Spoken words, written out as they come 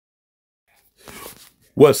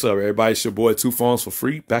What's up, everybody? It's your boy TuPhones for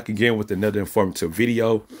free, back again with another informative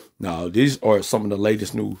video. Now, these are some of the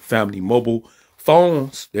latest new family mobile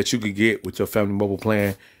phones that you could get with your family mobile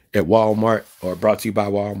plan at Walmart, or brought to you by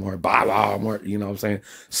Walmart, you know what I'm saying?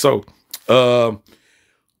 So,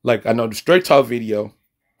 like I know the Straight Talk video,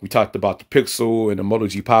 we talked about the Pixel and the Moto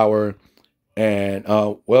G Power, and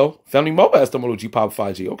well, family mobile has the Moto G Power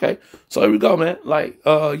 5G. Okay, so here we go, man. Like,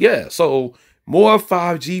 yeah, so more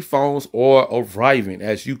 5G phones are arriving.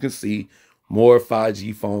 As you can see, more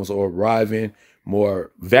 5G phones are arriving.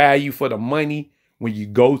 More value for the money when you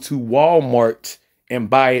go to Walmart and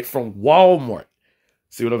buy it from Walmart.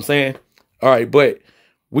 See what I'm saying? All right, but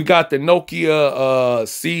we got the Nokia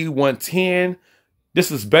C110.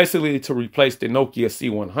 This is basically to replace the Nokia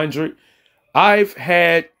C100. I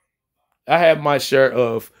had my share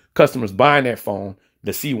of customers buying that phone,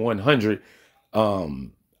 the C100.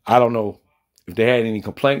 I don't know if they had any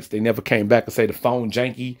complaints. They never came back and say the phone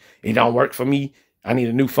janky, it don't work for me, I need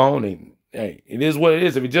a new phone. And hey, it is what it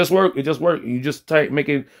is. If it just work, it just work. You just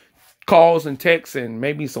making calls and texts and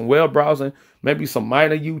maybe some web browsing, maybe some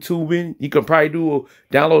minor YouTubing. You can probably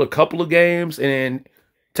download a couple of games and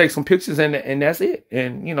take some pictures, and that's it.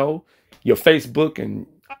 And you know, your Facebook and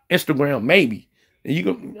Instagram maybe. And you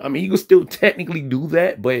can still technically do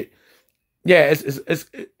that, but yeah,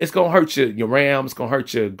 it's gonna hurt your RAM, it's gonna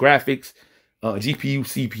hurt your graphics, GPU,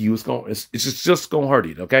 CPU. It's just gonna hurt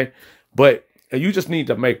it, okay? But you just need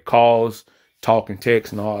to make calls, talk and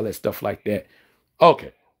text and all that stuff like that.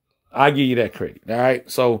 Okay, I give you that credit. All right,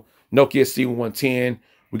 so Nokia C110.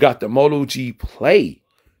 We got the Moto G Play.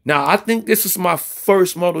 Now I think this is my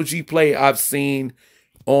first Moto G Play I've seen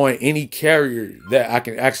on any carrier that I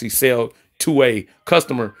can actually sell to a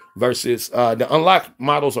customer, versus the unlocked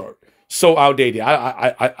models are so outdated.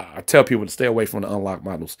 I tell people to stay away from the unlocked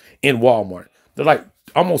models in Walmart. They're like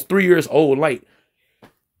almost 3 years old. Like,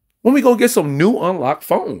 when we gonna get some new unlocked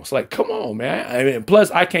phones? Like, come on, man. I mean, plus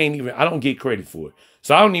I don't get credit for it.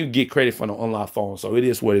 So I don't even get credit for the unlocked phone. So it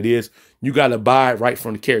is what it is. You gotta buy it right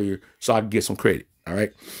from the carrier so I can get some credit. All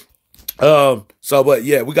right. But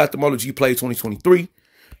yeah, we got the Moto G Play 2023.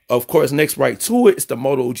 Of course, next right to it is the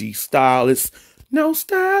Moto G Stylus. No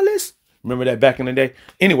stylus. Remember that back in the day?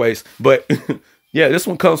 Anyways, but yeah, this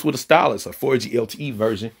one comes with a stylus, a 4G LTE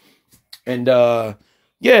version. And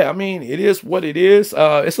yeah, I mean, it is what it is.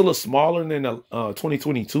 It's a little smaller than the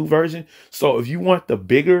 2022 version. So if you want the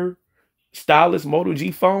bigger stylus Moto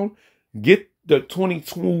G phone, get the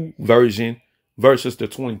 22 version versus the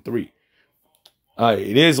 23.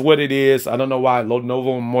 It is what it is. I don't know why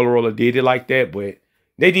Lenovo and Motorola did it like that, but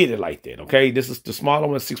they did it like that, okay? This is the smaller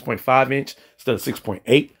one, 6.5 inch instead of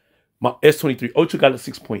 6.8. My S23 Ultra got a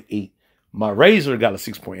 6.8. My Razr got a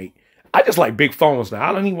 6.8. I just like big phones now.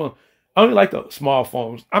 I only like the small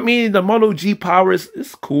phones. I mean, the Moto G Power is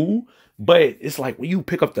cool, but it's like when you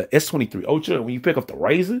pick up the S23 Ultra and when you pick up the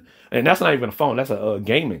Razr, and that's not even a phone, that's a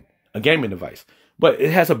gaming device. But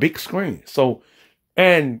it has a big screen. So,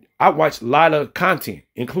 and I watch a lot of content,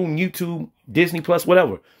 including YouTube, Disney Plus,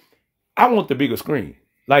 whatever. I want the bigger screen.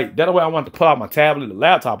 Like, that way I want to pull out my tablet, the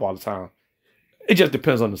laptop all the time. It just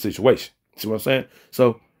depends on the situation. See what I'm saying?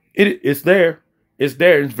 So it's there. It's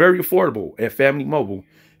there. It's very affordable at Family Mobile.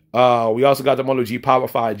 We also got the Moto G Power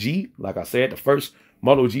 5G. Like I said, the first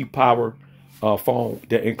Moto G Power phone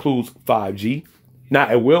that includes 5G. Now,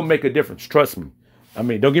 it will make a difference. Trust me. I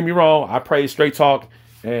mean, don't get me wrong. I praise Straight Talk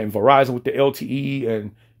and Verizon with the LTE,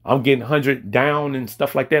 and I'm getting 100 down and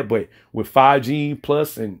stuff like that. But with 5G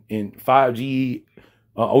plus and 5G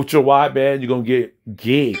ultra wideband, you're going to get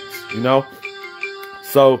gigs, you know?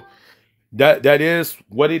 So that is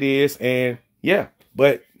what it is. And yeah,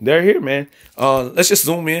 but they're here, man. Let's just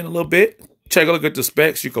zoom in a little bit. Take a look at the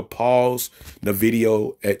specs. You could pause the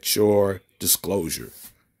video at your disclosure.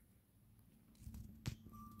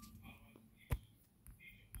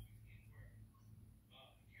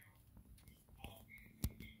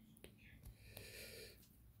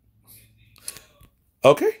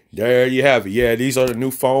 Okay, there you have it. Yeah, these are the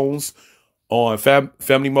new phones on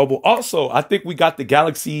Family Mobile. Also, I think we got the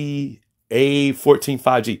Galaxy A14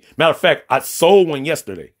 5G. Matter of fact, I sold one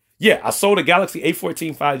yesterday. Yeah, I sold a Galaxy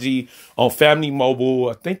A14 5G on Family Mobile.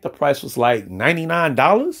 I think the price was like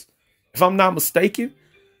 $99, if I'm not mistaken.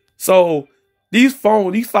 So these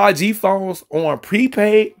 5G phones on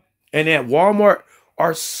prepaid and at Walmart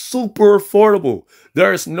are super affordable.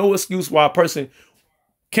 There is no excuse why a person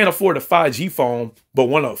can't afford a 5G phone, but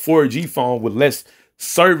want a 4G phone with less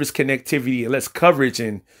service connectivity and less coverage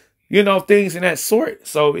and, you know, things in that sort.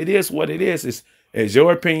 So it is what it is. It's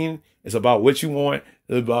your opinion. It's about what you want.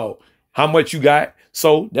 It's about how much you got.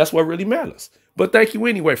 So that's what really matters. But thank you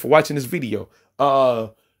anyway for watching this video.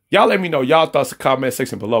 Y'all let me know y'all thoughts in the comment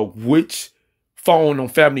section below. Which phone on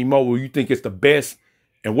Family Mobile you think is the best,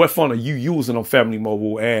 and what phone are you using on Family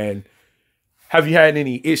Mobile? And have you had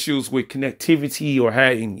any issues with connectivity or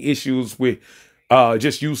had any issues with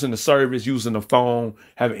just using the service, using the phone,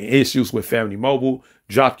 having issues with Family Mobile?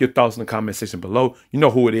 Drop your thoughts in the comment section below. You know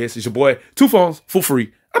who it is. It's your boy, TuPhones, for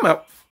free. I'm out.